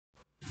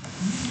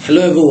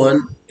Hello everyone,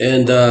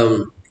 and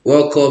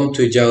welcome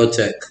to Agile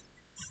Tech.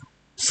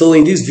 So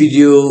in this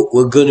video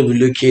we're going to be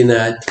looking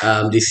at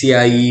the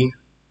CIE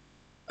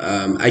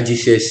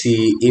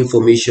IGCSE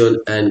Information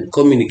and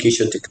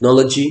Communication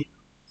Technology.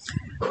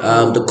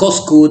 The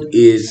course code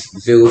is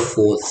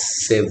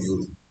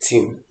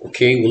 0417.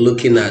 Okay, we're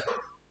looking at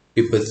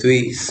paper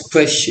 3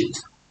 spreadsheet.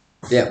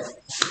 Yeah,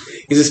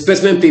 it's a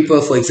specimen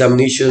paper for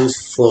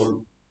examinations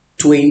from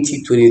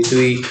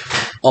 2023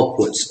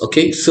 upwards.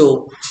 Okay,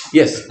 so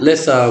yes,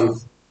 let's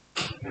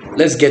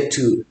get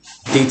to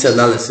data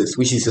analysis,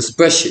 which is a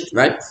spreadsheet,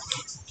 right?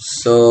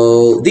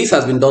 So this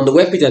has been done, the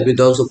webpage has been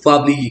done, so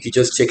probably you could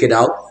just check it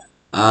out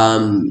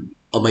on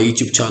my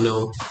YouTube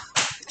channel.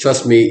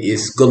 Trust me,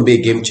 it's gonna be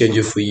a game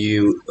changer for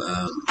you.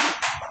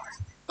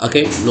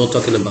 Okay, not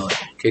talking about it.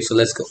 Okay, so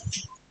let's go.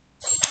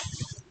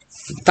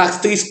 Tax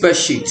 3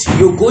 spreadsheet.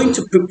 You're going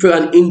to prepare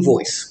an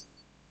invoice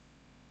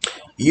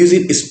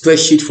using a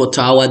spreadsheet for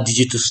Tower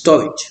Digital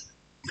Storage.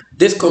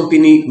 This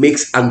company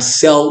makes and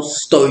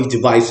sells storage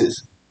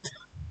devices.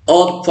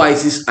 All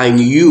prices are in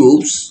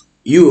euros,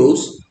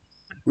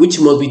 which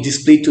must be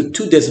displayed to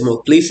 2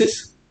 decimal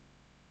places.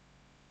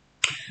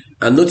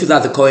 And notice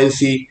that the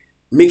currency,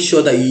 make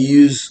sure that you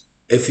use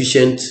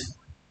efficient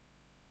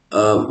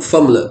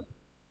formula.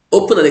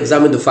 Open and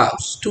examine the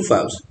files, 2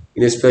 files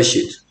in a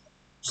spreadsheet.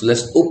 So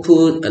let's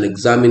open and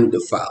examine the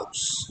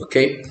files.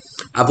 Okay,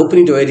 I've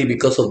opened it already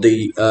because of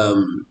the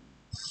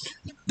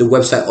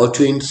website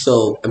authoring,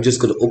 so I'm just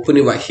going to open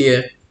it right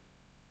here.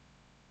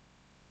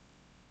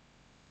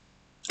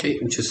 Okay,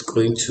 I'm just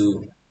going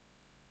to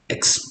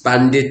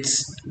expand it.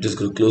 I'm just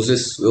going to close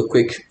this real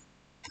quick.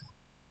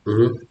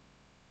 Okay,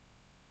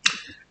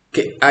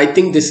 I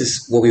think this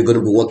is what we're going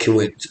to be working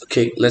with.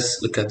 Okay,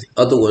 let's look at the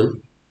other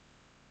one.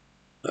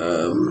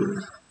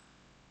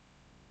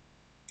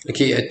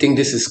 Okay, I think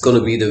this is going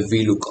to be the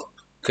vlookup.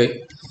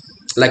 Okay,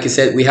 like I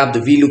said, we have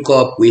the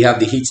vlookup, we have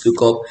the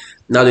lookup.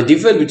 Now the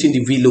difference between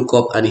the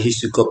vlookup and the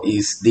lookup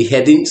is the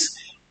headings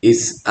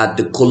is at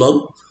the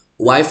column,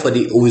 while for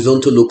the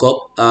horizontal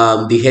lookup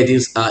the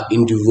headings are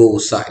in the row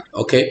side.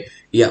 Okay,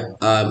 yeah,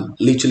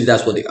 literally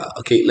that's what they are.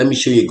 Okay, let me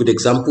show you a good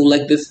example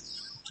like this.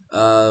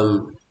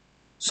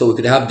 So we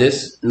could have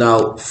this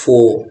now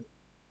for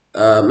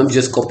let me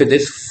just copy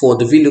this. For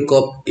the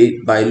vlookup,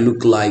 it might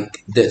look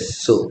like this.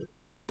 So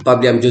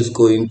probably I'm just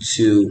going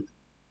to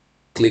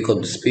click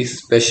on the space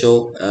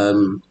special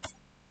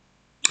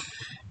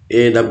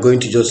and I'm going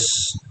to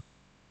just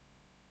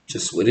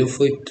waiting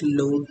for it to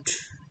load.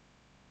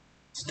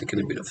 It's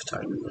taking a bit of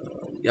time.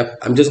 Yep,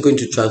 I'm just going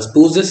to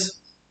transpose this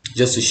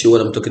just to show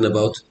what I'm talking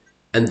about,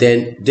 and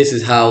then this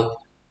is how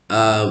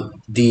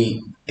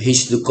the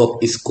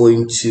lookup is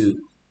going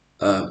to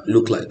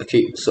look like.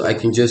 Okay, so I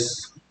can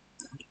just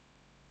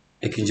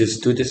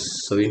do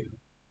this. Sorry,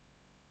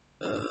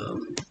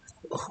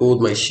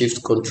 hold my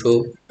shift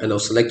control and I'll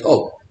select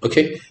all.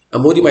 Okay,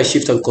 I'm holding my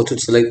shift and control to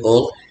select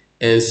all,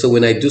 and so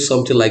when I do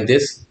something like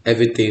this,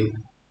 everything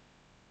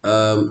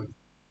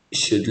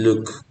should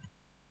look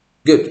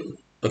good.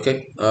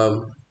 Okay,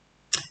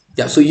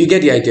 yeah, so you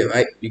get the idea,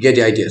 right? You get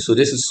the idea. So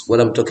this is what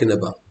I'm talking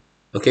about.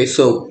 Okay,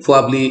 so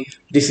probably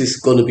this is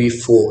going to be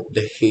for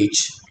the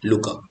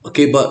lookup.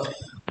 Okay, but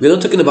we're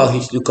not talking about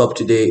lookup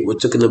today. We're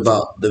talking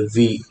about the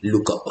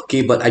vlookup.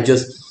 Okay, but I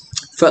just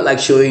felt like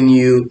showing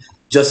you,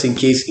 just in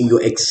case in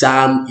your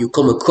exam you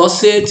come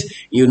across it,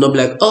 you'll not be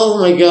like, oh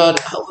my god,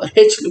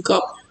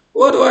 lookup,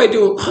 what do I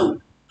do?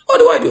 What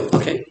do I do?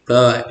 Okay,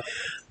 all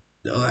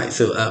right,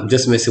 so I'm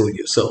just messing with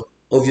you. So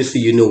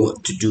obviously you know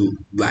what to do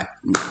right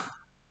now.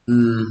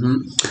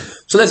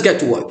 So let's get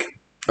to work.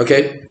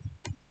 Okay,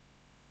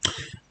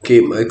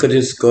 my recording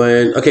is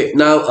going. Okay,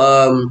 now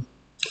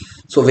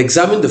so I've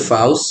examined the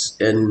files,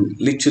 and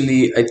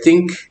literally I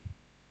think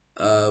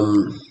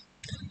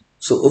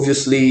so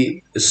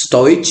obviously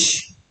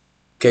storage.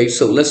 Okay,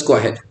 so let's go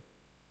ahead.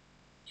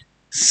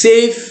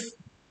 Save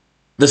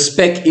the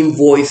spec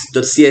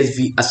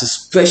invoice.csv as a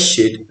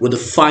spreadsheet with the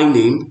file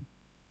name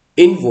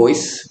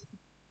invoice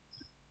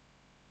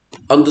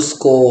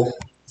underscore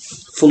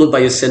followed by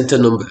your center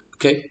number.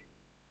 Okay,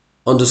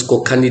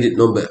 underscore candidate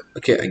number.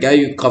 Okay, I got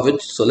you covered.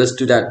 So let's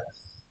do that.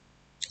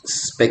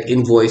 Spec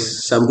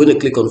invoice. So I'm going to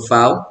click on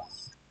file,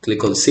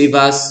 click on save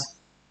as.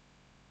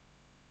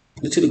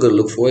 Literally going to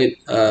look for it.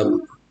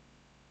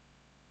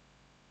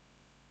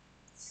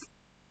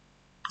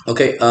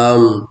 Okay,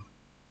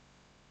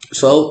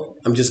 so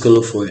I'm just gonna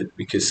look for it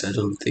because I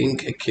don't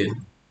think I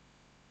can.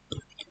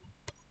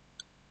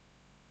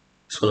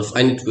 Just want to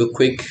find it real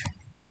quick.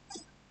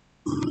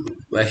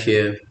 Right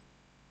here.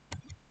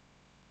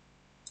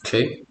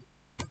 Okay,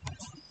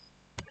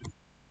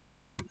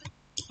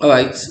 all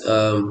right,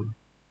 so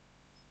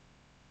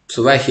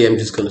right here I'm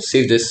just going to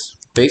save this,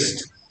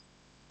 paste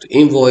the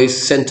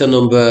invoice, center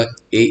number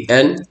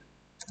AN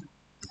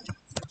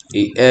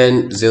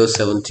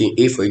 017,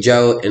 A for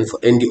Agile, and for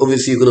ND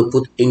obviously you're going to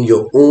put in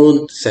your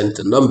own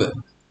center number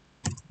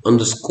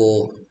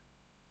underscore.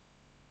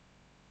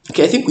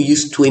 Okay, I think we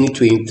use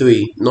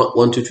 2023, not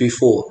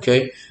 1234.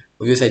 Okay,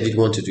 Obviously, I did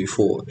want to do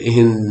before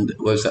in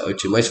website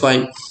option, but it's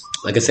fine.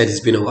 Like I said, it's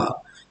been a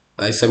while.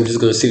 Right, so I'm just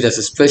going to save it as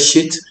a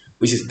spreadsheet,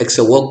 which is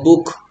Excel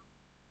workbook.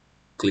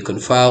 Click on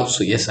file.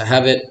 So yes, I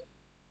have it.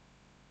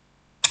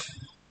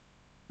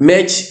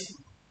 Merge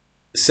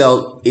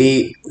cell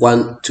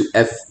A1 to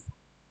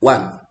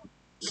F1.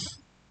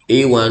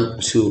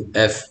 A1 to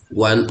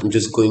F1. I'm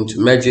just going to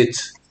merge it.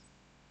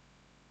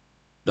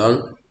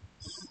 Done.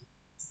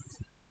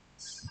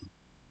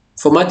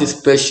 Format the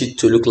spreadsheet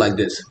to look like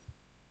this.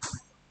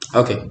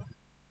 Okay.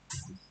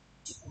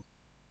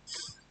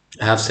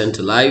 I have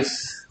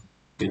centralized.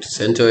 Going to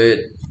center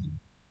it.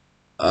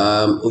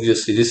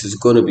 Obviously this is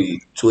going to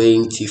be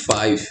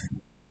 25.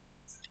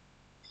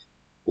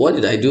 What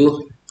did I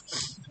do?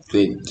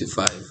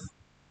 25.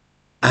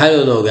 I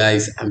don't know,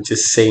 guys. I'm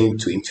just saying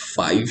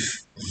 25.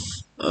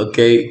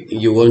 Okay,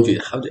 you're wondering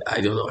how did I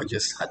don't know. I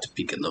just had to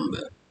pick a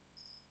number.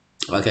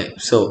 Okay,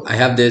 so I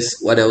have this.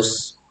 What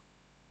else?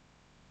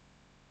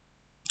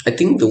 I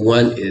think the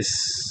one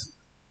is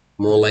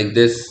more like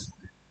this.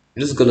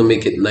 I'm just gonna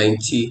make it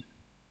 90.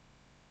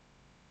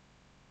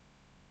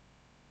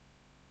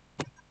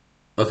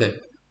 Okay,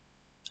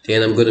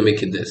 then I'm gonna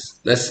make it this.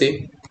 Let's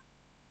see.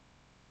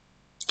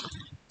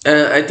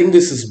 I think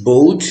this is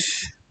bold.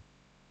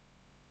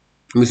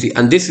 Let me see,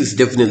 and this is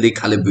definitely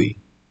calibrate.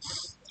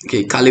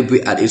 Okay,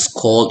 calibrate at its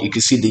core. You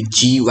can see the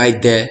G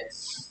right there.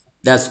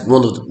 That's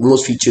one of the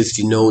most features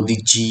to know. The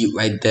G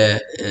right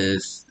there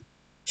is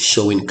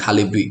showing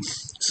calibrate.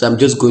 So I'm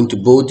just going to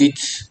bold it.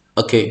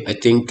 Okay, I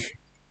think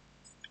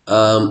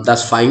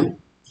that's fine.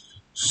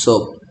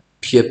 So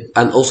here,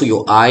 and also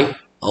your I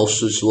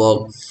also as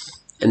well,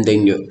 and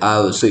then your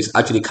arrow. So it's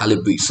actually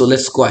calibrate. So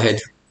let's go ahead.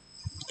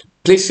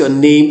 Place your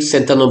name,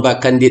 center number,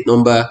 candidate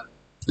number,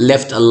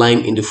 left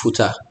align in the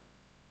footer.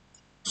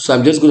 So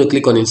I'm just going to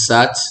click on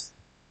insert.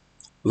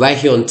 Right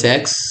here on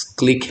text,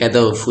 click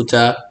header and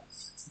footer.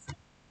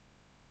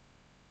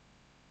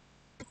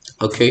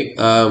 Okay,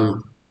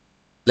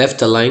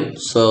 left align.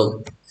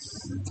 So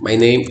my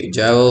name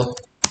Ijaro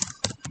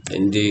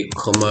and the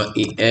comma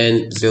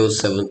en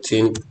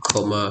 017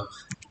 comma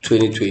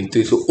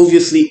 2023. So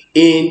obviously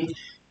in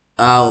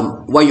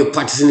while you're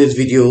practicing this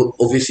video,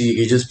 obviously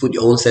you just put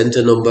your own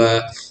center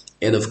number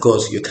and of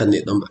course your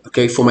candidate number.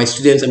 Okay, for my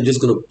students, I'm just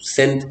going to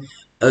send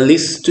a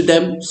list to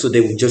them so they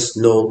will just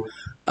know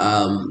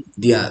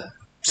their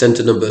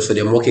center numbers for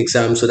their mock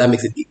exam. So that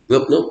makes it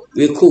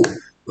real cool,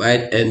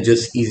 right? And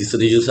just easy. So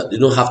they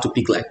don't have to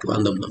pick like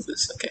random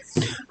numbers. Okay,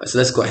 right, so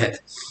let's go ahead.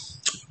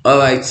 All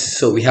right,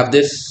 so we have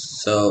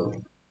this. So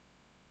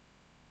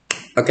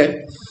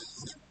okay,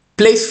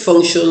 place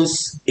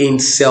functions in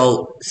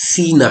cell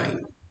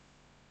C9.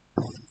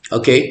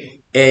 Okay,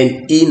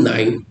 and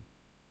E9,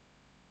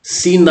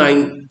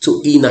 C9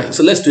 to E9.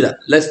 So let's do that.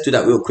 Let's do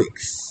that real quick.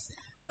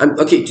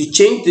 Okay, to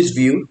change this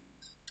view,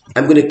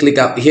 I'm going to click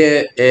out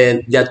here,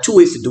 and there are two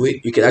ways to do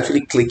it. You can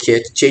actually click here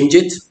to change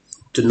it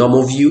to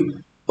normal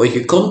view, or you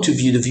can come to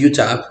view the view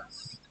tab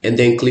and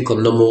then click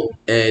on normal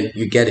and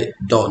you get it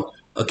done.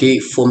 Okay,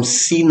 from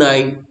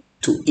C9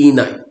 to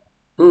E9.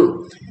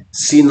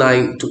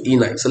 C9 to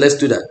E9. So let's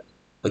do that.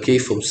 Okay,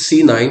 from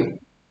C9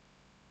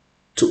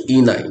 to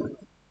E9.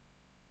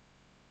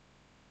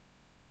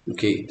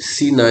 Okay,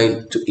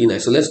 C9 to E9.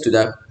 So let's do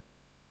that.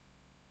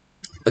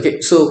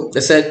 Okay, so I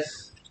said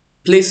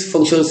place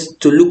functions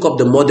to look up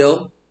the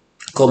model,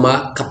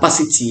 comma,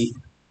 capacity,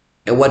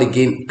 and what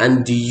again,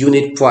 and the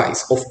unit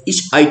price of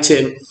each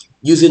item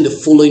using the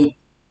following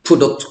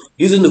product,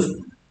 using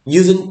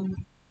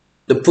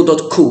the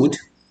product code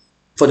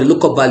for the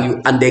lookup value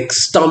and the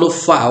external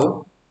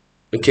file.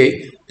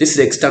 Okay, this is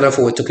the external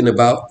file we're talking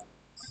about,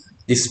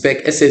 the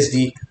spec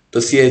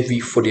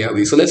ssd.csv for the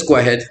array. So let's go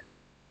ahead.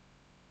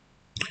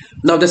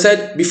 Now they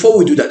said before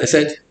we do that, they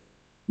said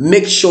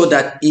make sure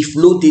that if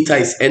no data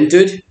is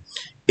entered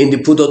in the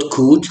product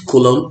code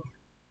column,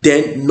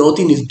 then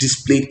nothing is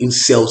displayed in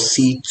cell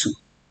C2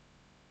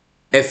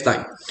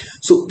 F9.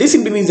 So this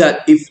simply means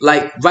that if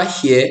like right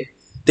here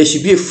there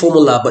should be a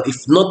formula, but if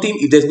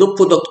there's no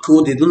product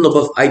code, there's no number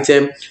of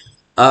item,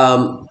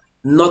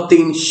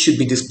 nothing should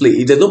be displayed.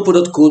 If there's no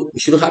product code, we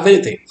shouldn't have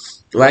anything,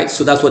 right?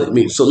 So that's what it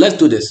means. So let's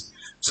do this.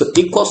 So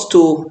equals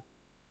to,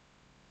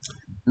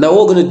 now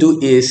what we're going to do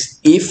is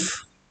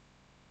if,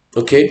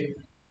 okay,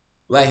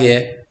 right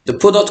here, the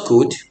product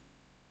code,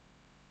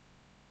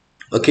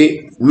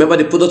 okay, remember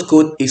the product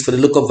code is for the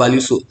lookup value.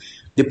 So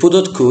the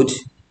product code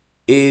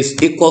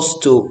is equals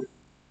to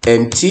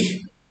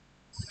empty,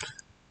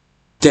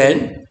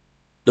 then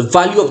the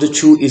value of the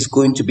true is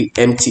going to be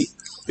empty,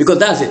 because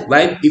that's it,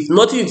 right? If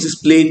nothing is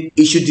displayed,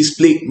 it should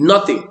display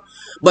nothing.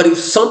 But if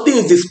something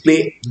is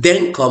displayed,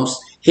 then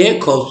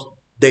here comes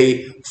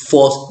the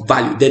false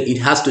value. Then it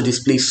has to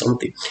display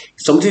something.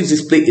 If something is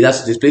displayed, it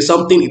has to display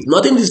something. If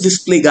nothing is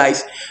displayed,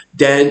 guys,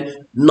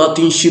 then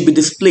nothing should be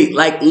displayed.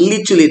 Like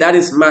literally, that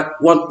is math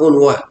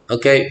 101.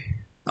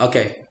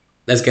 Okay,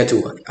 let's get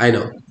to work. I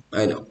know.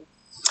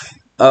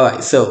 All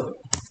right, so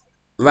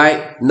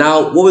right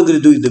now what we're going to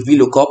do is the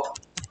vlookup.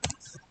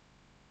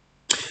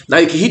 Now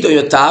you can hit on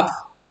your tab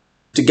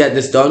to get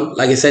this done.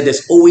 Like I said,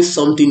 there's always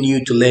something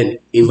new to learn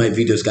in my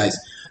videos, guys.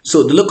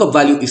 So the lookup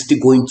value is still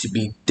going to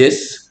be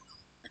this.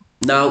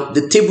 Now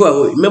the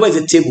table, remember it's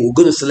a table, we're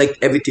going to select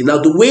everything. Now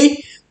the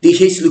way the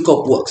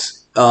HLOOKUP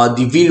works,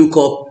 the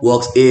VLOOKUP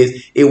works,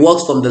 is it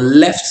works from the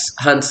left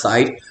hand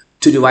side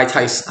to the right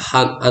hand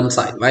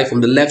side, right?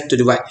 From the left to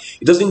the right.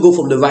 It doesn't go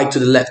from the right to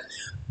the left.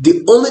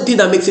 The only thing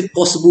that makes it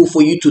possible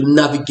for you to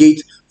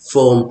navigate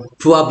from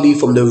probably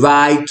from the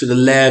right to the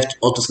left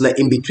or to select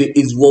in between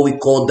is what we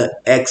call the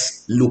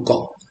X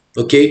lookup.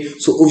 Okay,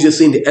 so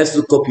obviously in the X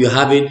lookup you're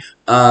having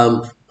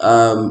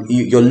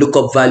your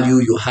lookup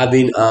value, you're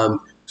having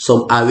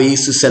some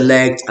arrays to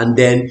select, and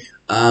then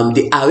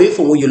the array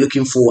for what you're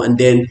looking for, and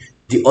then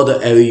the other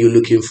array you're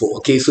looking for.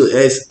 Okay, so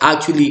it's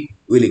actually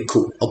really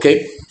cool.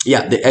 Okay,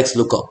 yeah, the X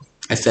lookup,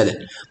 I said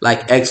it,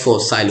 like X for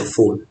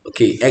xylophone.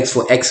 Okay, X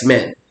for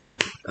X-Men.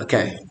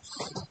 Okay,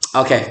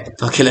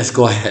 let's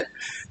go ahead.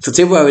 So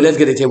table array, let's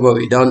get the table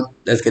array done.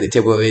 Let's get the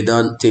table array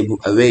done. Table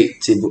array,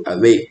 table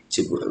array,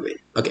 table array.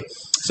 Okay,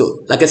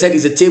 so like I said,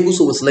 it's a table,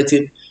 so we're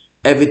selecting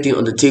everything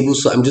on the table.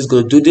 So I'm just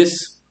going to do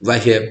this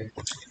right here.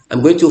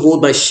 I'm going to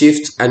hold my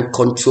shift and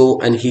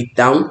control and hit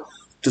down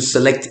to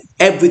select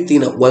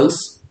everything at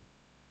once.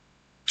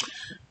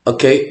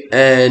 Okay,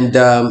 and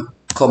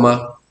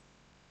comma.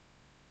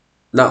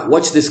 Now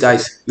watch this,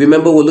 guys.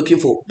 Remember, we're looking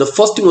for, the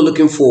first thing we're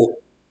looking for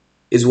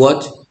is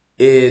what?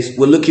 Is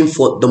we're looking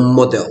for the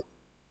model.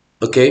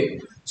 Okay,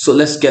 so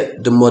let's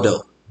get the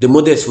model. The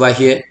model is right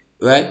here,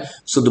 right?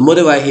 So the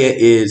model right here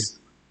is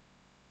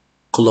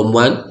column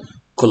 1,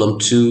 column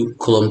 2,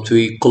 column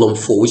 3, column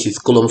 4, which is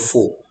column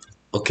 4.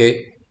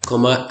 Okay,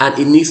 comma, and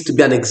it needs to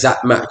be an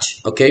exact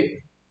match.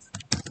 Okay,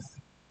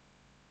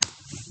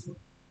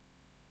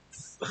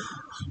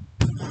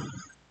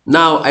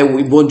 now I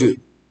will wonder,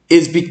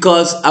 it's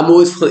because I'm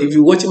always, if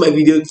you're watching my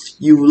video,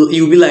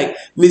 you'll be like,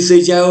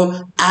 Mr.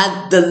 Jao,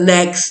 add the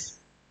next,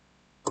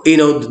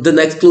 the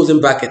next closing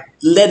bracket.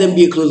 Let them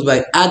be a closing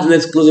bracket. Add the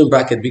next closing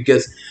bracket,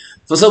 because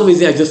for some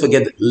reason I just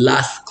forget the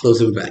last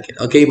closing bracket.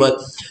 Okay, but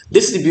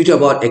this is the beauty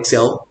about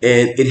Excel,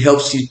 and it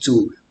helps you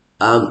to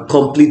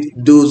complete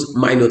those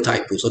minor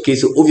typos. Okay,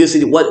 so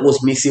obviously what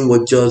was missing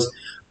was just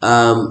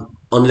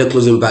another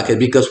closing bracket,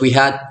 because we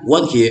had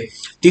one here.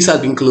 This has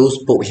been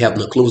closed, but we have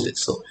not closed it.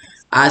 So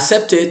I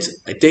accept it,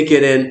 I take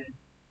it in.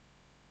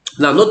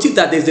 Now notice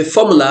that there's a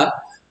formula,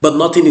 but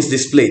nothing is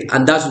displayed,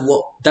 and that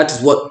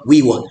is what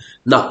we want.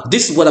 Now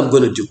this is what I'm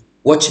going to do.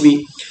 Watch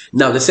me.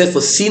 Now they said for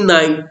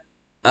C9,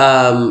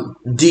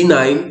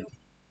 D9,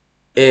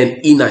 and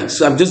E9.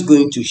 So I'm just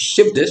going to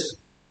shift this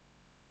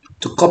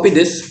to copy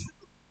this.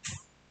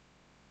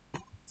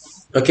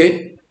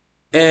 Okay,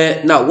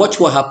 and now watch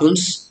what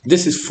happens.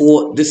 This is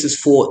 4, this is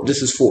 4,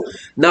 this is 4.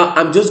 Now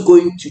I'm just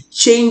going to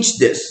change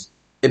this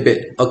a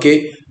bit.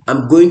 Okay,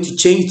 I'm going to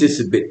change this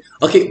a bit.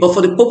 Okay, but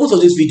for the purpose of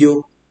this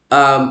video,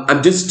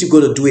 I'm just still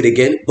going to do it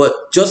again, but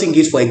just in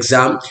case for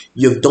exam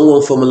you've done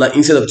one formula,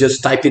 instead of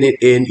just typing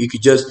it in, you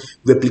could just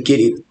replicate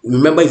it.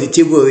 Remember, it's a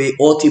table array.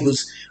 All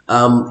tables,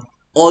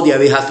 all the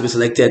array has to be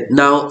selected.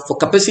 Now for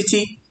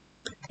capacity,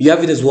 you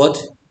have it as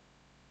what?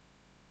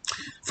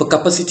 For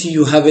capacity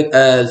you have it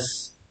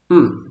as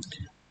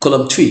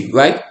column 3,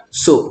 right?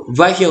 So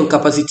right here on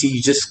capacity,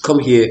 you just come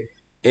here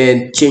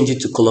and change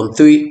it to column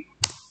 3,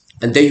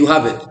 and there you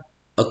have it.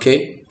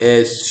 Okay,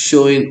 it's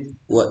showing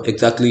what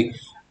exactly.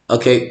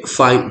 Okay,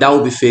 fine, that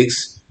will be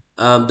fixed.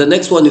 The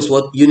next one is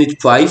what? Unit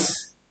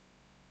price,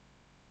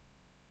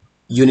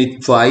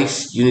 unit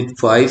price, unit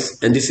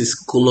price, and this is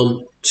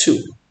column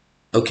 2.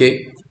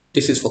 Okay,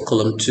 this is for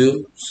column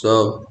 2.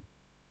 So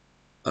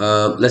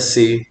let's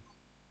see.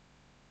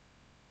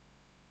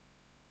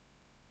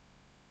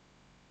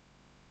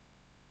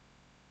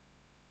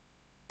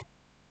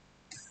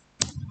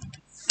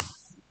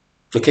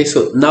 Okay,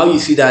 so now you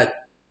see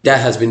that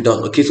has been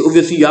done. Okay, so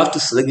obviously you have to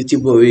select the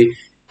table array,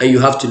 and you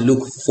have to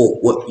look for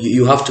what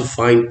you have to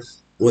find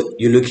what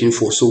you're looking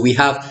for. So we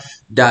have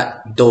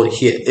that done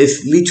here.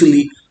 It's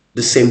literally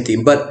the same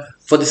thing, but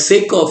for the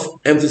sake of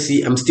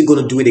emphasis, I'm still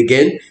going to do it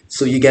again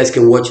so you guys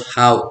can watch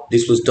how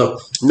this was done.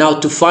 Now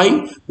we'll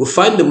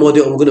find the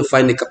model. I'm going to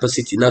find the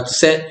capacity. Now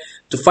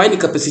to find the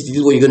capacity, this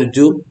is what you're going to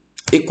do.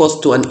 Equals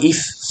to an if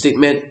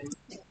statement,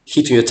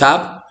 hit your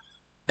tab,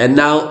 and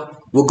now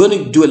we're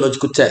going to do a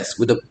logical test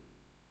with the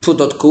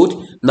product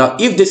code. Now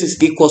if this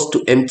is equals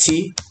to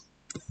empty,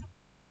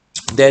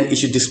 then it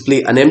should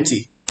display an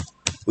empty,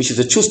 which is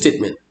a true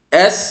statement.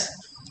 S,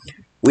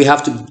 we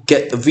have to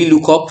get a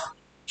VLOOKUP,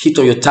 hit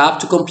on your tab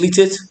to complete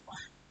it,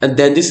 and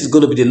then this is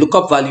going to be the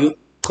lookup value,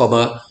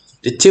 comma,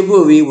 the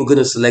table array. We're going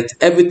to select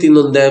everything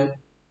on them.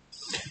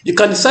 You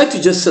can decide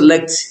to just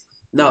select.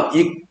 Now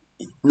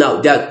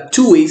there are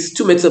two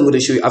methods I'm going to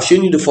show you. I've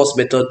shown you the first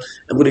method.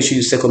 I'm going to show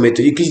you the second method.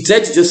 You can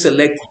decide to just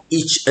select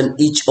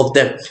each of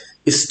them.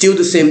 It's still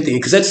the same thing.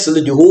 You can decide to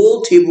select the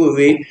whole table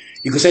array.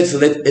 You can decide to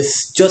select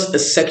just a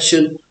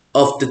section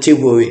of the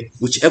table array,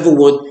 whichever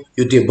one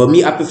you do. But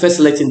me, I prefer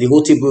selecting the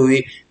whole table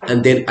array,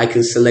 and then I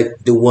can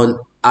select the one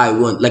I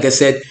want. Like I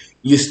said,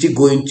 you're still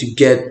going to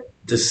get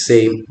the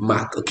same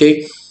mark.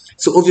 Okay,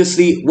 So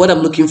obviously what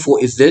I'm looking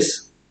for is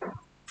this.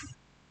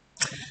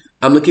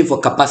 I'm looking for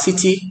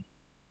capacity.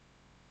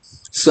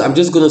 So I'm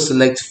just going to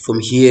select from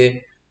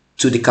here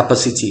to the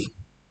capacity.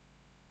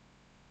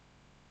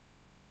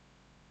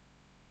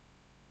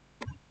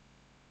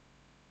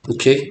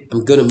 Okay,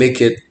 I'm going to make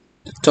it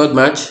the third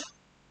match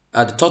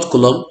at the third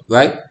column,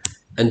 right?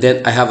 And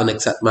then I have an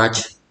exact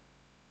match.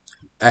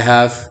 I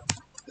have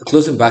a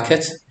closing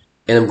bracket,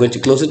 and I'm going to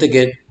close it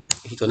again,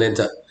 hit on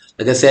enter.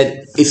 Like I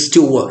said, it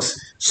still works.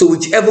 So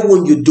whichever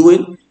one you're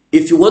doing,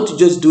 if you want to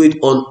just do it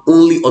on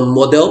only on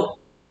model,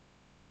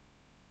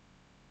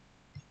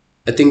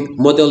 I think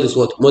model is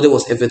what? Model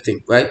was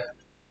everything, right?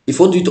 If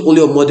you want to do it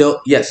only on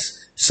model,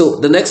 yes. So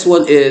the next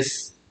one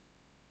is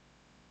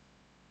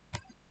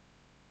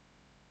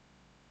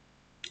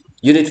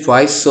unit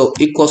price. So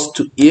equals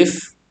to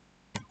if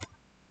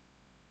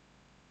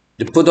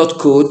the product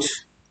code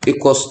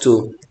equals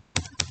to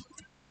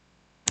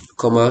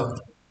comma.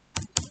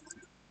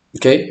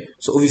 Okay,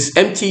 so if it's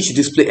empty, you should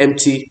display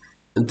empty,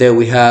 and then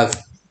we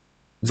have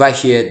right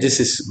here,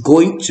 this is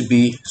going to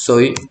be,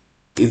 sorry,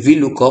 a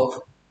vlookup.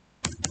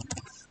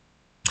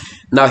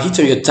 Now hit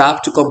on your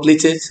tab to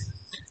complete it.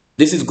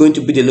 This is going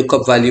to be the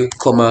lookup value,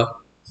 comma.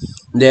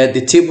 Then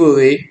the table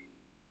array,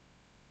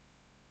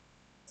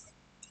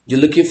 you're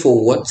looking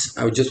for what?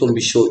 I just want to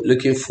be sure,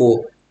 looking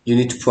for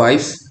unit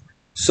price.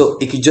 So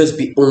it could just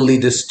be only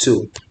this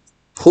two.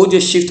 Hold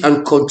your shift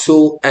and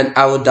control and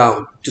arrow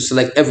down to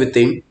select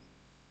everything.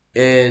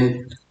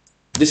 And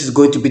this is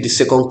going to be the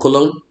second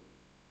column.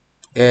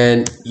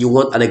 And you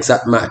want an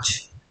exact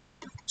match.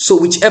 So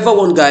whichever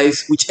one,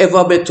 guys,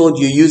 whichever method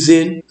you're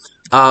using,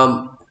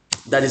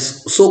 that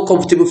is so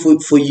comfortable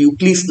for you,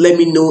 please let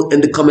me know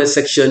in the comment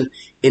section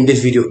in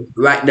this video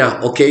right now.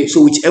 Okay,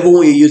 so whichever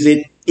one you're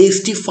using is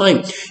still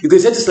fine. You can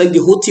set it like the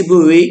whole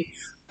table array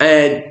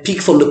and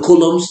pick from the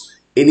columns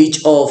in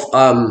each of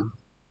the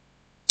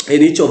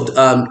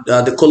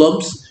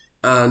columns,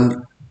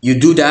 and you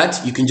do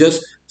that. You can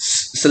just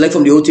select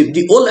from the whole table.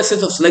 The whole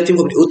essence of selecting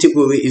from the whole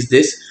table array is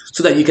this,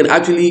 so that you can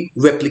actually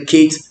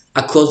replicate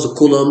across the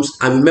columns.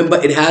 And remember,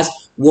 it has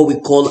what we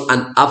call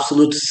an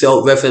absolute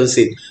cell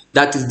referencing.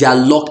 That is, they are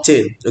locked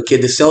in. Okay,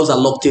 the cells are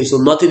locked in, so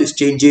nothing is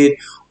changing,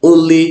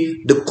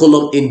 only the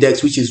column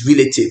index, which is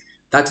relative.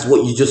 That is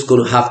what you're just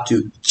going to have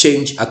to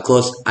change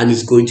across, and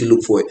it's going to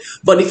look for it.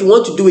 But if you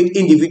want to do it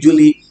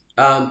individually,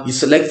 you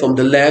select from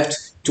the left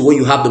to where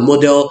you have the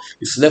model,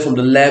 you select from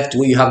the left to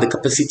where you have the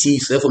capacity, you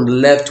select from the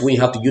left to where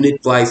you have the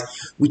unit price.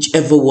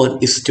 Whichever one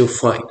is still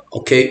fine.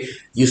 Okay,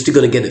 you're still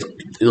gonna get it,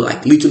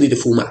 like literally the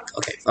full mark.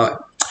 Okay, all right.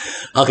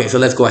 Okay, so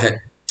let's go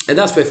ahead, and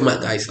that's 12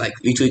 mark, guys, like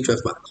literally 12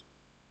 marks.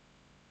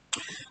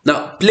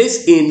 Now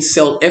place in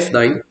cell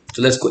F9.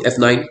 So let's go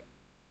F9.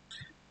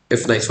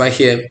 F9 is right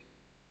here.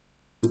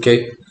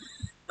 Okay,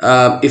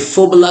 a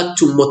formula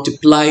to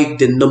multiply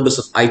the numbers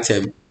of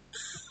items.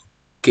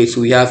 Okay,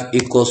 so we have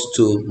equals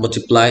to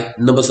multiply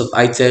numbers of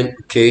item,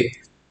 okay,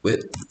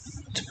 with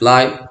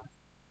multiply,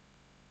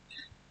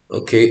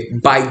 okay,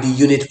 by the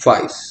unit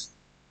price,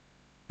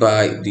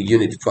 by the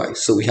unit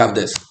price. So we have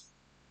this.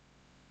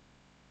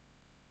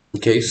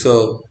 Okay,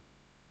 so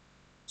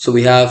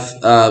we have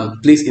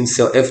please in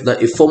cell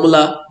F9 a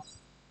formula,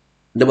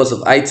 numbers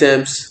of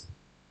items.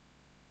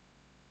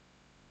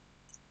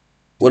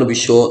 Want to be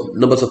sure,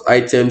 numbers of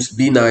items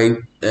B9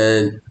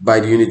 and by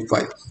the unit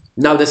price.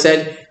 Now they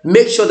said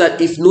make sure that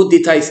if no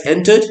data is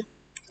entered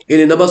in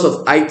the numbers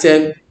of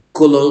item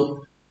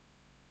column,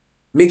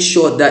 make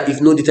sure that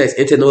if no data is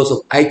entered in the numbers of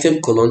item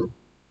column,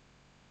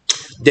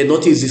 the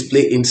notice is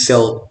displayed in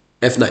cell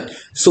F9.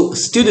 So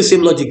still the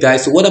same logic,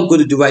 guys. So what I'm going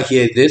to do right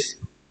here is this.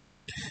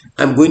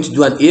 I'm going to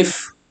do an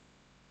if,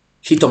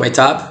 hit on my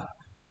tab,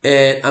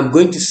 and I'm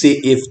going to say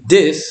if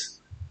this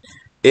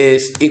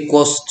is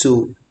equals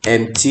to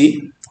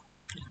empty,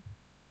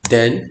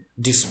 then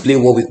display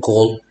what we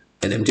call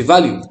an empty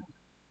value.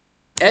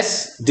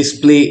 S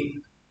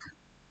display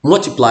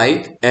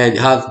multiplied and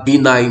have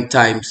B9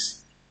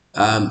 times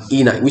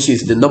E9, which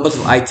is the numbers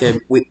of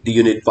item with the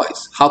unit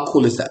price. How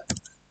cool is that?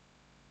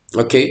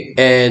 Okay,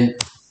 and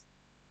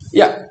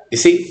yeah, you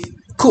see,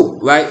 cool,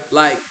 right?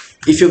 Like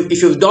if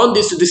you've done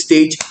this to this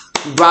stage,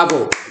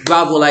 bravo,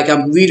 bravo. Like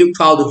I'm really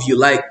proud of you.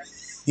 Like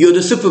you're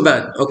the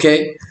Superman.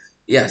 Okay,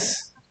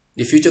 yes,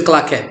 the future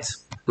Clark Kent.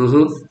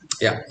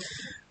 Yeah.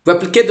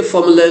 Replicate the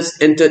formulas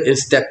entered in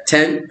step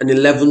 10 and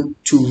 11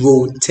 to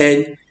row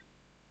 10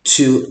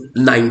 to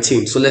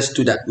 19. So let's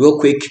do that real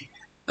quick.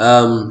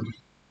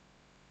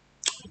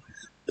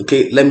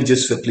 Okay, let me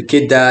just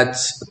replicate that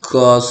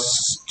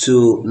across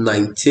to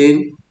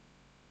 19.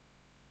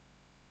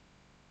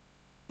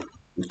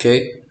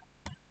 Okay,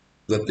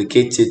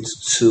 replicate it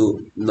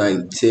to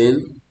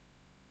 19.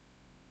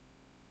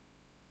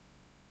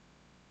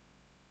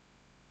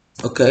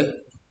 Okay,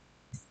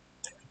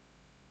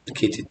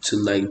 replicate it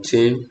to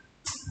 19.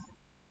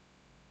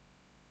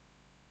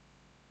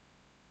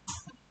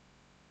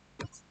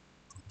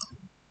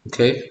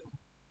 Okay,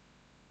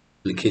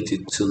 replicate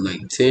it to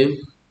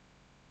 19.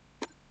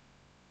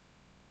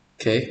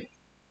 Okay,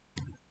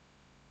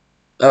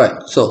 all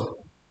right,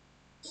 so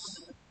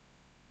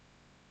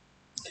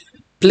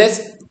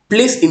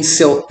Place in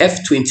cell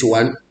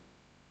F21.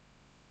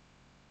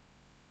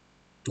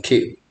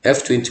 Okay,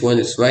 F21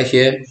 is right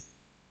here.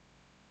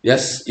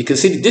 Yes, you can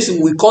see this.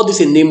 We call this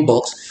a name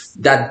box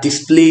that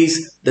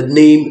displays the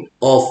name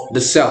of the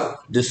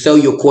cell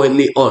you're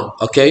currently on.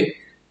 Okay,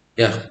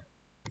 yeah.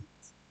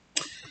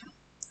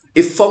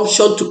 A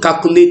function to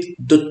calculate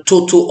the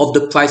total of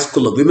the price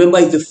column. Remember,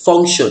 it's a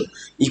function.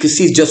 You can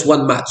see it's just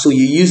one mark. So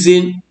you're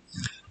using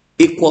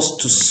equals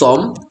to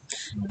sum,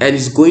 and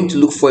it's going to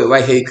look for it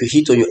right here. You could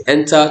hit on your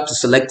enter to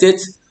select it,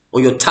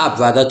 on your tab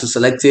rather to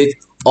select it,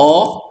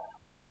 or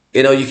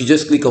you can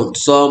just click on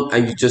sum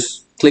and you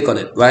just click on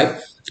it, right?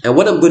 And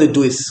what I'm going to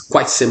do is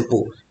quite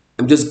simple.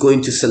 I'm just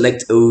going to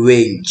select a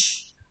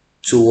range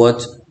to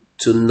what?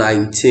 To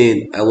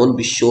 19. I want to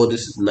be sure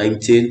this is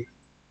 19.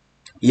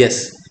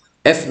 Yes,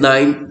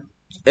 F9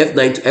 to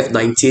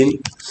F19.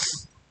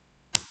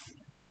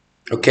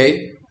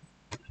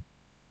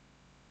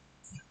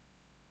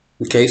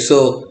 Okay,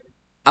 so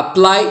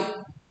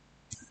apply.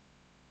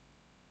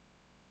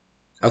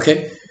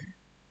 Okay,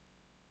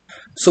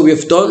 so we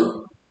have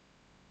done,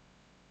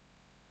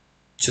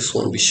 just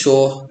want to be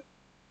sure.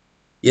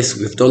 Yes,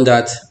 we've done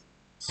that.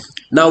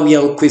 Now we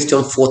are on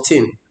question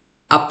 14.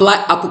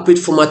 Apply appropriate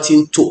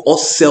formatting to all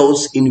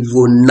cells in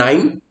row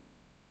 9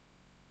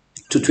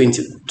 to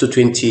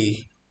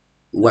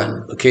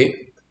 21.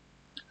 Okay,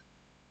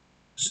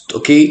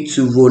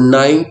 to row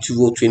 9 to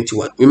row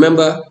 21.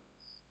 Remember,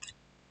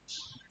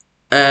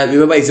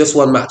 it's just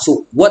one mark.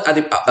 So what are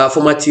the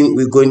formatting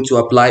we're going to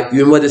apply?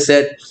 Remember they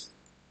said,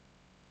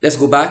 let's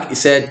go back. It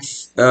said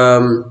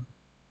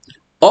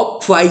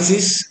all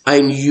prices are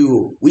in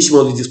euro, which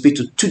must be displayed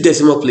to 2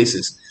 decimal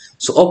places.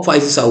 So all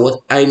prices are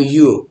what? Are in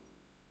euro.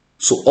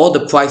 So all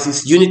the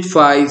prices, unit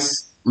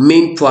price,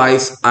 main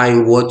price, are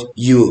in what?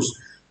 Euros.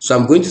 So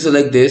I'm going to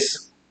select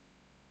this,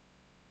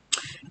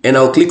 and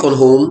I'll click on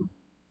home,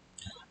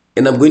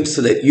 and I'm going to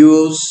select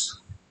euros.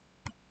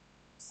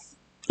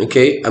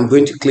 Okay, I'm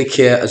going to click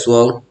here as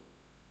well,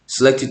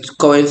 select it to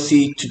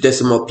currency, 2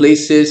 decimal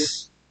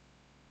places.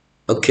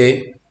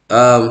 Okay,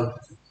 I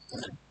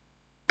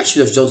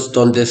should have just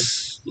done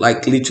this,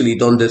 like literally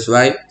done this,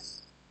 right?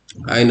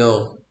 I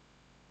know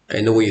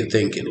what you're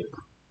thinking.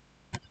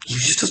 You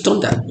should have done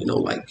that,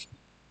 like,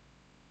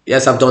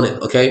 yes, I've done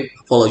it. Okay,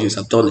 apologies,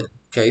 I've done it.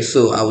 Okay,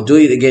 so I'll do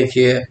it again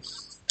here,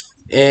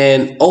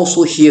 and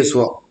also here as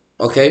well.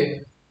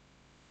 Okay,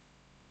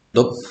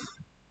 nope,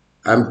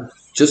 I'm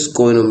just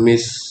going to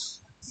miss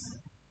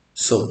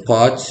some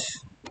parts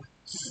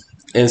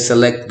and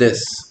select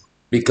this,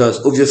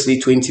 because obviously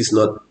 20 is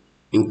not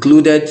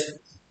included.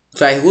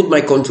 So I hold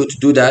my control to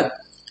do that.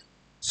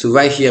 So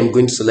right here I'm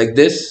going to select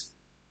this,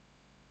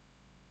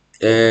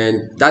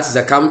 and that is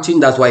accounting.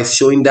 That's why it's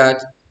showing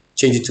that.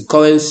 Change it to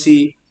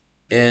currency,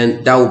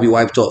 and that will be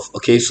wiped off.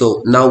 Okay,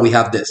 so now we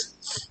have this.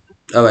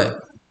 All right,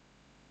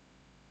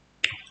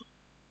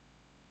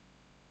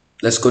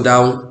 let's go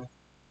down.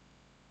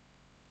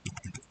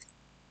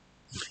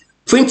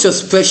 Print your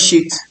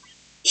spreadsheet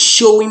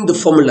showing the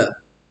formula.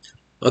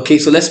 Okay,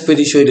 so let's print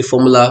it showing the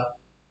formula.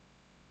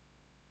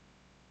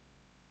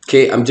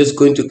 Okay, I'm just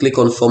going to click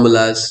on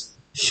formulas,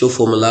 show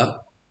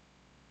formula.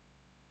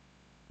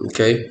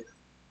 Okay,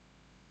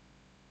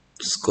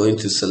 just going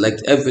to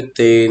select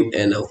everything,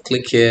 and I'll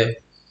click here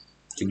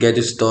to get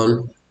this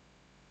done.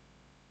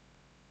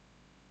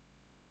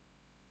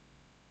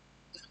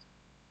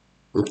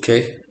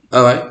 Okay,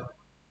 all right,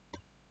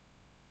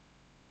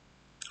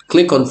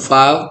 click on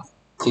file,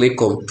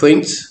 click on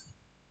print.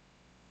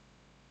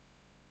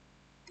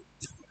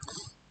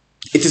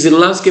 It is in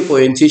landscape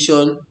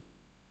orientation.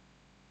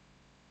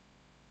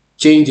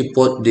 Change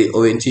the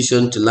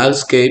orientation to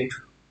landscape.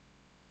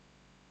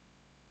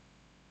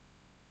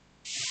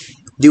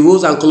 The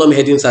rows and column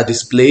headings are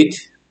displayed.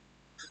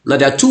 Now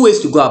there are 2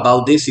 ways to go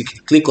about this. You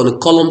can click on the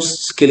columns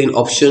scaling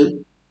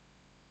option,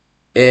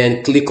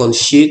 and click on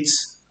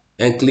sheets,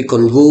 and click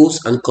on rows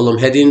and column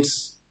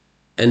headings,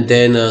 and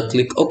then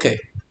click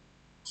OK.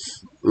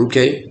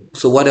 Okay,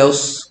 so what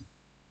else?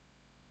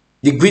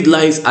 The grid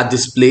lines are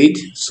displayed.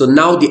 So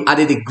now they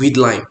added a grid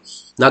line.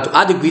 Now to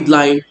add a grid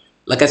line,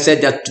 like I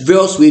said, there are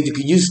various ways. You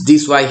can use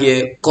this right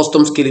here,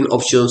 custom scaling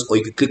options, or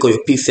you can click on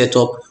your page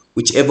setup,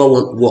 whichever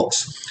one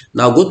works.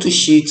 Now go to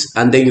sheets,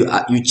 and then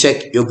you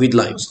check your grid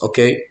lines.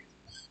 Okay,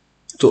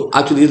 so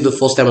actually this is the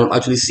first time I'm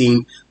actually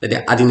seeing that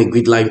they're adding a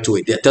grid line to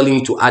it. They're telling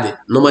you to add it.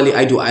 Normally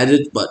I do add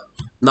it, but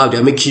now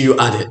they're making you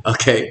add it.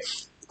 Okay,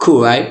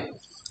 cool, right?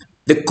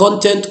 The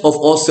content of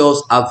all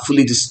cells are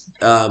fully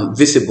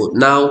visible.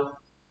 Now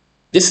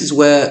this is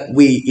where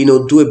we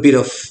do a bit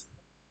of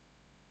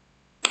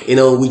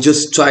we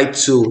just try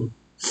to.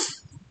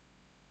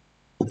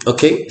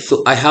 Okay,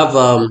 so I have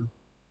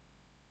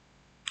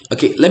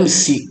okay, let me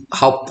see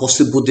how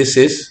possible this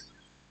is,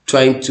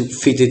 trying to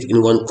fit it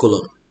in one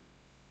column.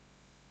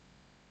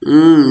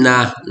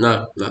 Nah,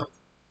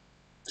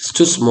 it's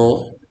too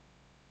small,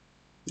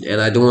 and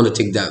I don't want to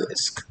take that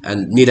risk,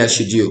 and neither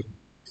should you.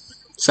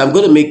 So I'm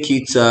going to make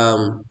it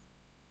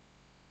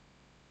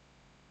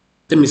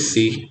let me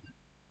see.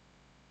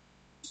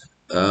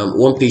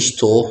 one page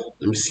tall.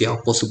 Let me see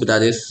how possible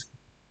that is.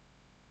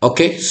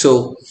 Okay,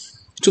 so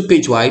 2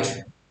 page wide.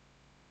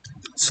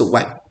 So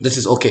wide. This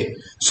is okay.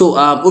 So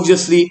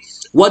obviously,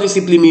 what it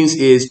simply means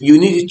is you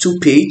need a 2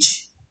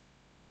 page,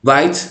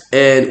 right,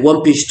 and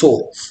 1 page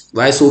tall,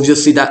 right? So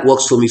obviously that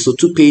works for me. So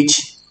 2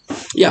 page,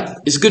 yeah,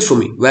 it's good for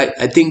me, right?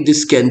 I think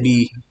this can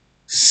be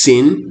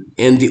seen,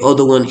 and the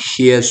other one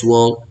here as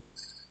well.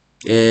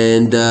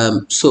 And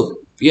so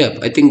yeah,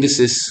 I think this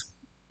is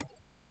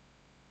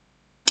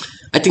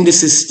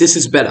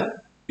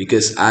better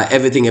because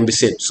everything can be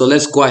seen. So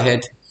let's go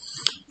ahead,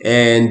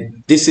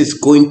 and this is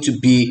going to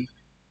be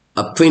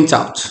a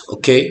printout.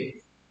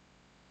 Okay,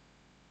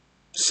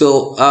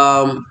 so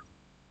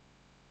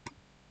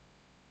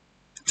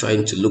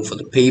trying to look for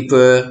the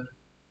paper.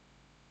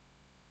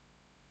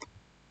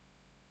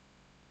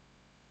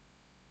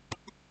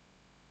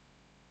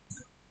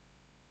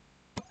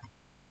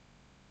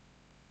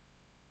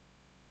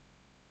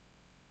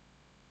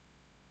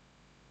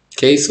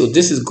 Okay, so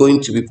this is going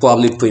to be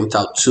probably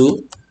printout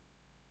 2.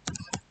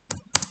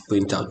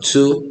 Printout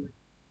 2.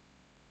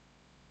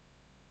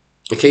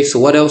 Okay, so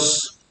what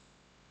else?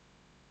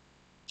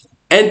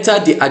 Enter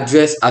the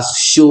address as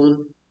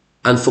shown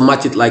and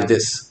format it like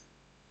this.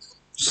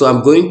 So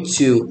I'm going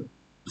to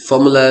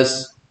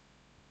formulas,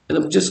 and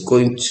I'm just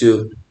going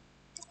to,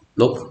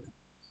 nope,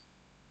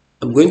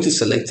 I'm going to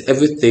select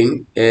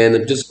everything, and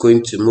I'm just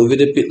going to move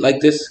it a bit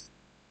like this,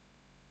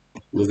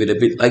 move it a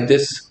bit like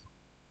this,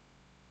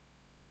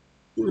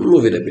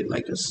 move it a bit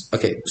like this.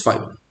 Okay, it's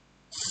fine.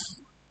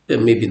 Yeah,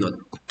 maybe not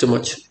too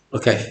much.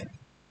 Okay,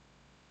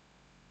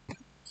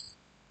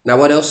 now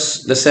what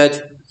else? They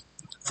said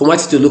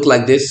format it to look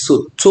like this.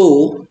 So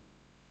to,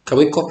 can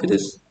we copy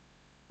this?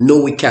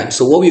 No, we can't.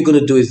 So what we're going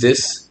to do is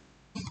this,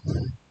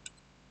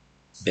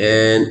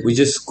 and we're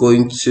just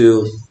going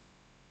to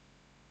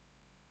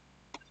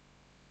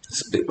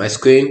split my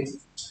screen.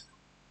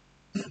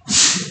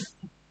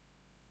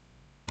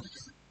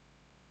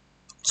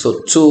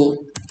 So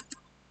to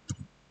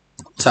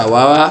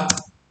Tawara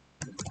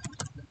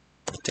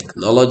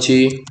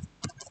Technology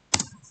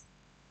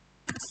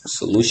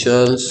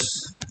Solutions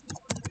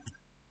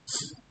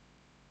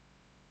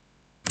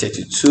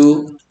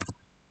 32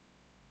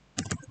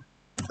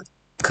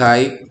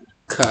 Kai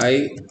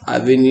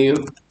Avenue.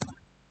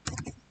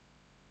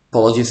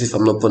 Apologies if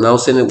I'm not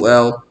pronouncing it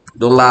well.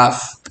 Don't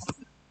laugh.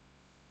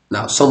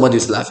 Now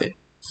somebody's laughing.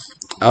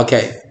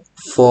 Okay,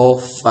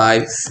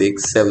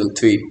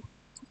 45673.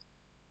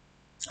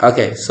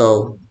 Okay,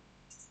 so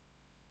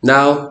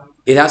now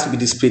it has to be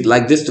displayed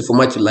like this. To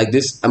format it like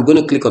this, I'm going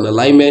to click on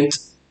alignment,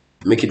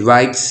 make it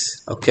right.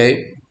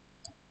 Okay,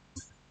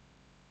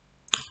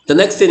 the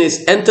next thing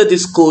is enter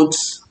these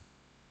codes.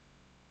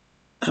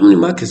 How many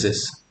marks is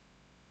this?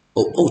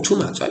 Oh, 2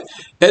 marks, right?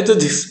 Enter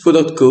these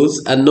product codes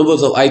and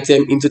numbers of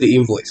item into the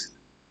invoice.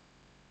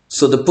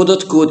 So the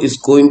product code is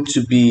going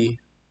to be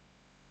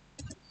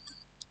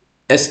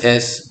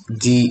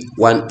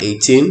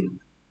SSD118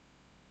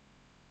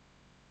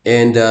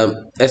 and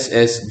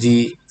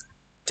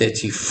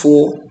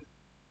SSD34,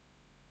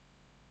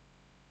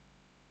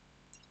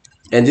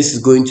 and this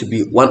is going to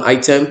be 1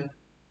 item,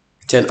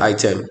 10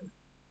 item.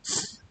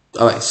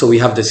 All right, so we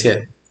have this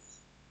here.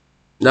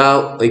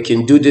 Now I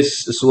can do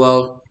this as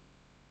well.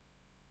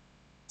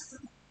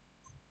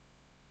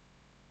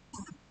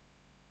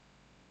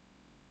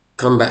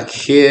 Come back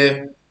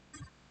here,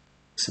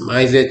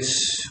 maximize it.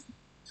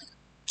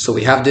 So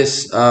we have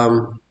this.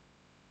 Okay.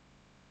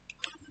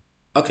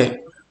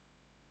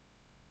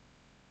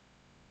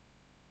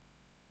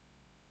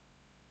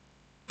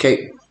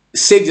 Okay,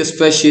 save your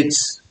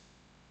spreadsheets.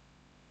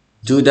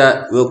 Do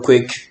that real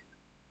quick.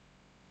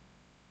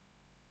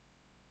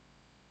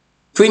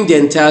 Print the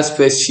entire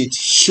spreadsheet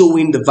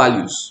showing the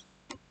values.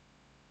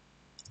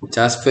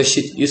 Entire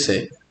spreadsheet, you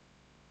say.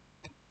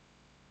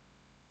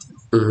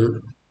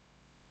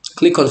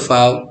 Click on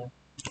file,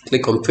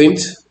 click on print.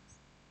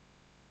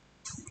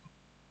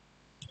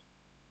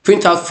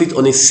 Printout fit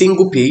on a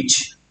single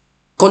page.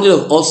 Content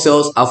of all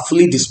cells are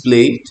fully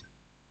displayed.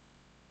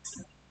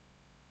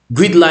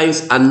 Grid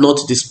lines are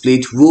not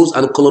displayed. Rows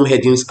and column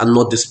headings are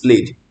not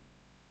displayed.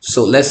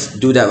 So let's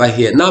do that right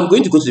here. Now I'm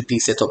going to go to the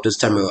page setup this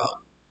time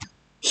around.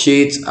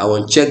 Sheets, I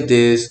want to check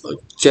this, or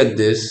check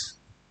this.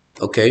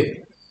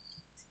 Okay.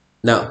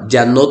 Now they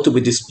are not to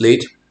be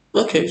displayed.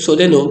 Okay, so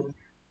they know.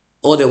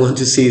 All they want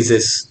to see is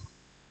this.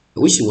 I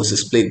wish it was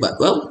displayed, but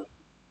well,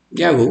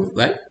 yeah,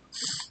 right?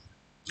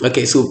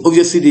 Okay, so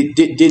obviously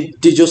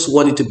they just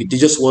want it to be, they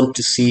just want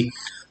to see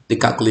the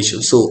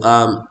calculation. So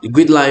the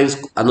grid lines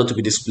are not to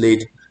be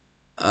displayed.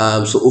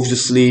 So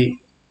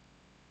obviously,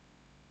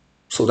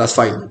 so that's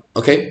fine.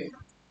 Okay,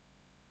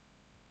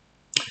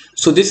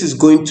 so this is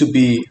going to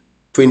be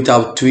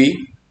printout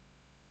 3.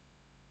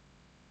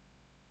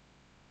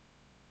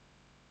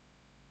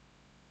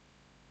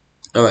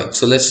 All right,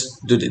 so let's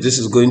do this. This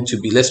is going to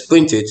be, let's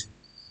print it.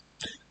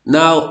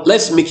 Now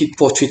let's make it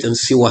portrait and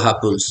see what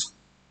happens.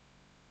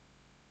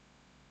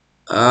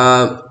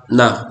 Now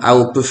I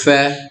will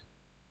prefer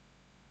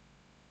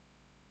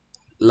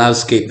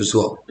landscape as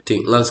well. I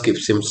think landscape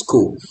seems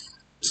cool.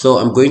 So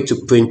I'm going to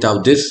print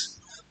out this.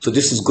 So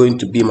this is going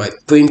to be my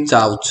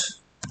printout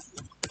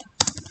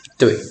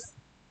 3.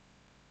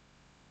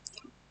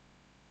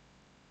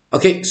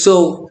 Okay,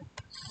 so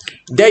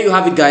there you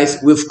have it, guys.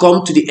 We've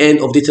come to the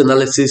end of data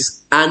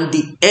analysis and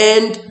the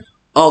end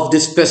of the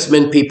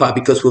specimen paper,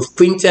 because we've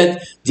printed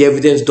the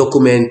evidence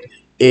document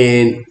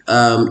in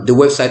the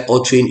website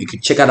authoring. You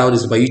can check it out.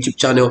 This is my YouTube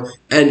channel.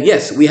 And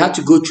yes, we had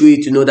to go through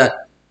it to know that,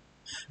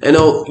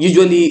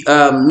 usually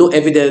no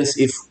evidence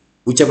if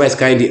whichever is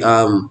kind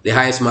the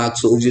highest mark.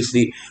 So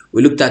obviously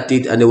we looked at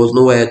it and there was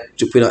nowhere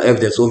to print out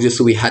evidence. So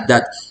obviously we had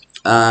that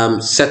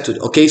settled.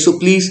 Okay, so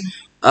please,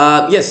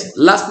 yes,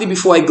 lastly,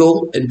 before I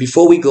go and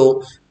before we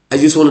go, I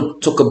just want to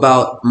talk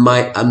about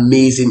my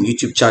amazing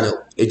YouTube channel,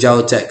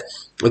 Agile Tech.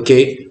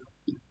 Okay,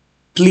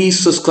 please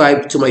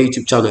subscribe to my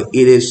YouTube channel.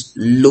 It is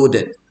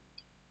loaded,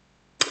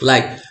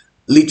 like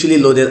literally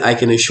loaded. I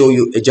can assure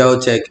you, Agile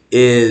Tech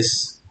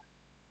is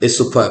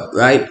superb,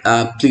 right?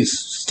 Please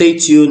stay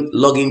tuned,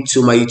 log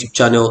into my YouTube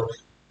channel,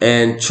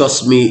 and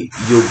trust me,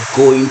 you're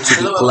going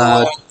to the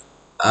cloud.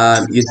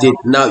 You did.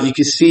 Now you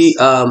can see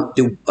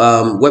the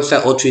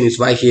website authoring is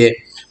right here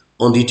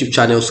on the YouTube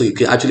channel, so you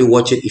can actually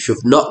watch it if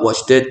you've not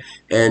watched it.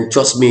 And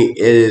trust me,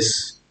 it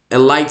is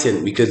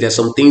enlightening, because there's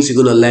some things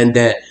you're gonna learn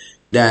there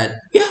that,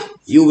 yeah,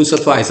 you'll be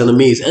surprised and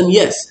amazed. And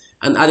yes,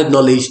 and added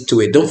knowledge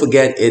to it. Don't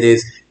forget, it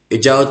is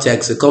Agile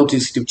Tech. So come to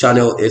this YouTube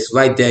channel. It's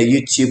right there,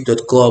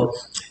 youtube.com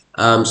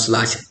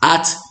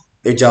 /at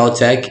Agile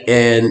Tech,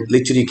 and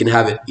literally you can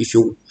have it. If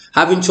you're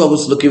having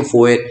troubles looking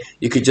for it,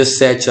 you could just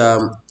search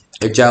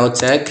Agile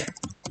Tech,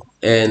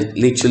 and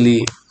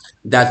literally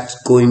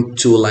that's going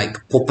to like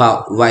pop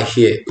out right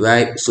here,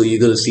 right? So you're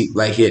gonna see it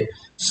right here.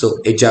 So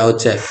Agile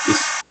Tech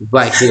is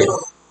right here.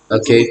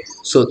 Okay,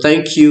 so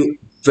thank you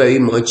very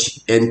much,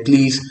 and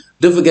please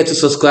don't forget to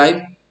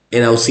subscribe,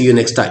 and I'll see you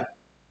next time.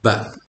 Bye.